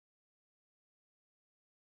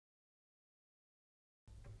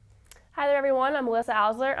Hi there, everyone. I'm Alyssa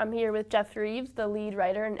Oursler. I'm here with Jeff Reeves, the lead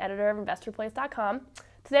writer and editor of InvestorPlace.com.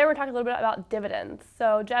 Today we're talking a little bit about dividends.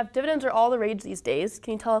 So, Jeff, dividends are all the rage these days.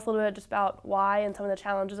 Can you tell us a little bit just about why and some of the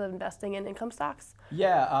challenges of investing in income stocks?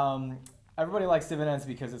 Yeah, everybody likes dividends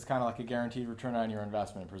because it's kind of like a guaranteed return on your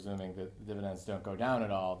investment, presuming that the dividends don't go down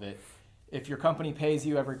at all. That if your company pays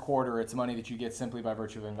you every quarter, it's money that you get simply by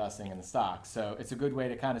virtue of investing in the stock. So it's a good way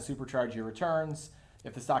to kind of supercharge your returns.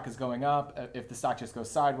 If the stock is going up, if the stock just goes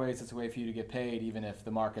sideways, it's a way for you to get paid even if the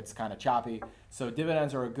market's kind of choppy. So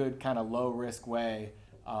dividends are a good kind of low risk way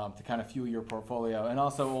to kind of fuel your portfolio. And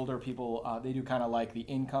also older people, they do kind of like the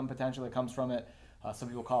income potential that comes from it. Some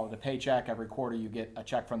people call it a paycheck. Every quarter you get a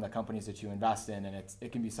check from the companies that you invest in, and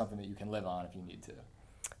it can be something that you can live on if you need to.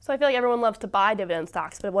 So I feel like everyone loves to buy dividend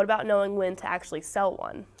stocks, but what about knowing when to actually sell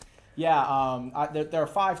one? Yeah, there are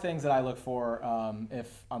 5 things that I look for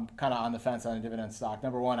if I'm kind of on the fence on a dividend stock.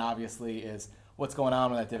 Number 1, obviously, is what's going on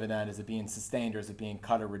with that dividend. Is it being sustained, or is it being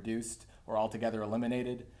cut or reduced or altogether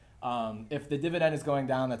eliminated? If the dividend is going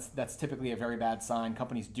down, that's typically a very bad sign.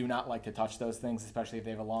 Companies do not like to touch those things, especially if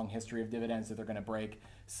they have a long history of dividends that they're going to break.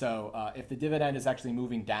 So if the dividend is actually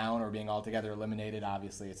moving down or being altogether eliminated,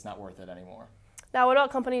 obviously it's not worth it anymore. Now, what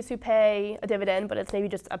about companies who pay a dividend, but it's maybe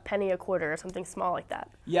just a penny a quarter or something small like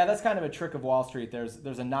that? Yeah, that's kind of a trick of Wall Street.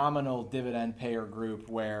 There's a nominal dividend payer group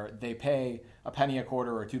where they pay a penny a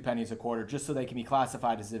quarter or 2 pennies a quarter just so they can be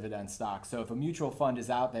classified as dividend stocks. So if a mutual fund is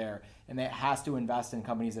out there and it has to invest in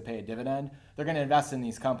companies that pay a dividend, they're going to invest in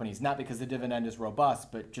these companies, not because the dividend is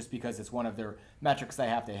robust, but just because it's one of their metrics they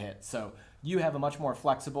have to hit. So you have a much more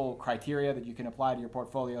flexible criteria that you can apply to your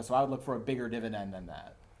portfolio. So I would look for a bigger dividend than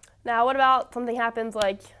that. Now, what about something happens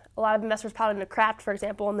like a lot of investors piled into Kraft, for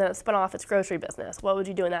example, and then it spun off its grocery business? What would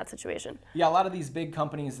you do in that situation? Yeah, a lot of these big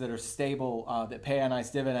companies that are stable, that pay a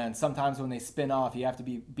nice dividend, sometimes when they spin off, you have to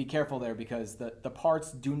be careful there because the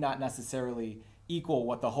parts do not necessarily equal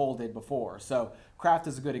what the whole did before. So Kraft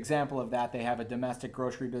is a good example of that. They have a domestic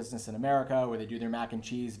grocery business in America where they do their mac and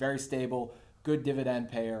cheese, very stable, good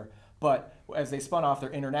dividend payer. But as they spun off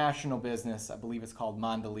their international business, I believe it's called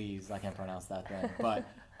Mondelez, I can't pronounce that thing, but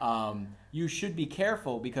you should be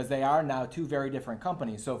careful because they are now 2 very different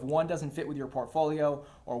companies. So if one doesn't fit with your portfolio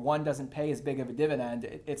or one doesn't pay as big of a dividend,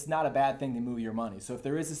 it's not a bad thing to move your money. So if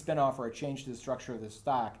there is a spinoff or a change to the structure of the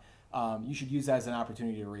stock, you should use that as an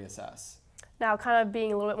opportunity to reassess. Now, kind of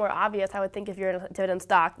being a little bit more obvious, I would think if you're in a dividend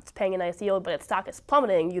stock that's paying a nice yield, but its stock is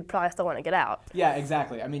plummeting, you'd probably still want to get out. Yeah,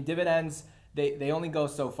 exactly. I mean, dividends, they only go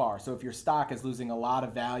so far. So if your stock is losing a lot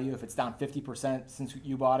of value, if it's down 50% since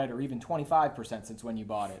you bought it, or even 25% since when you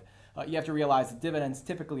bought it, you have to realize that dividends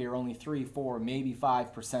typically are only 3, 4, maybe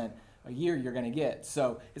 5% a year you're going to get.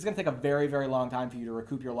 So it's going to take a very, very long time for you to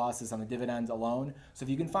recoup your losses on the dividends alone. So if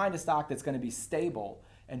you can find a stock that's going to be stable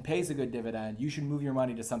and pays a good dividend, you should move your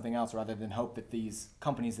money to something else rather than hope that these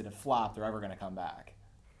companies that have flopped are ever going to come back.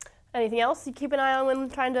 Anything else you keep an eye on when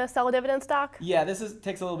trying to sell a dividend stock? Yeah,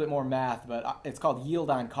 takes a little bit more math, but it's called yield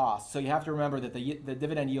on cost. So you have to remember that the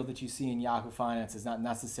dividend yield that you see in Yahoo Finance is not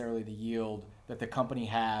necessarily the yield that the company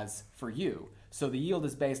has for you. So the yield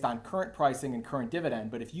is based on current pricing and current dividend,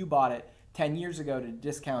 but if you bought it 10 years ago at a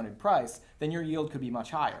discounted price, then your yield could be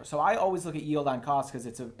much higher. So I always look at yield on cost because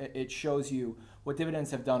it shows you what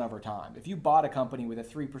dividends have done over time. If you bought a company with a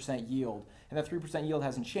 3% yield and that 3% yield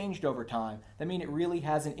hasn't changed over time, that means it really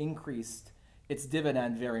hasn't increased its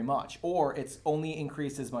dividend very much, or it's only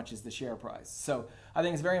increased as much as the share price. So I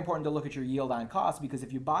think it's very important to look at your yield on cost because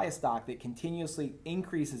if you buy a stock that continuously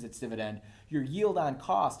increases its dividend, your yield on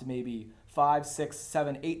cost may be 5, 6,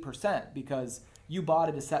 7, 8% because you bought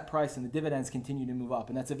at a set price and the dividends continue to move up.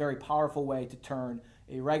 And that's a very powerful way to turn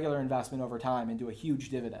a regular investment over time into a huge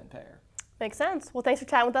dividend payer. Makes sense. Well, thanks for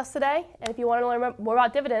chatting with us today. And if you want to learn more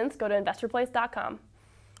about dividends, go to InvestorPlace.com.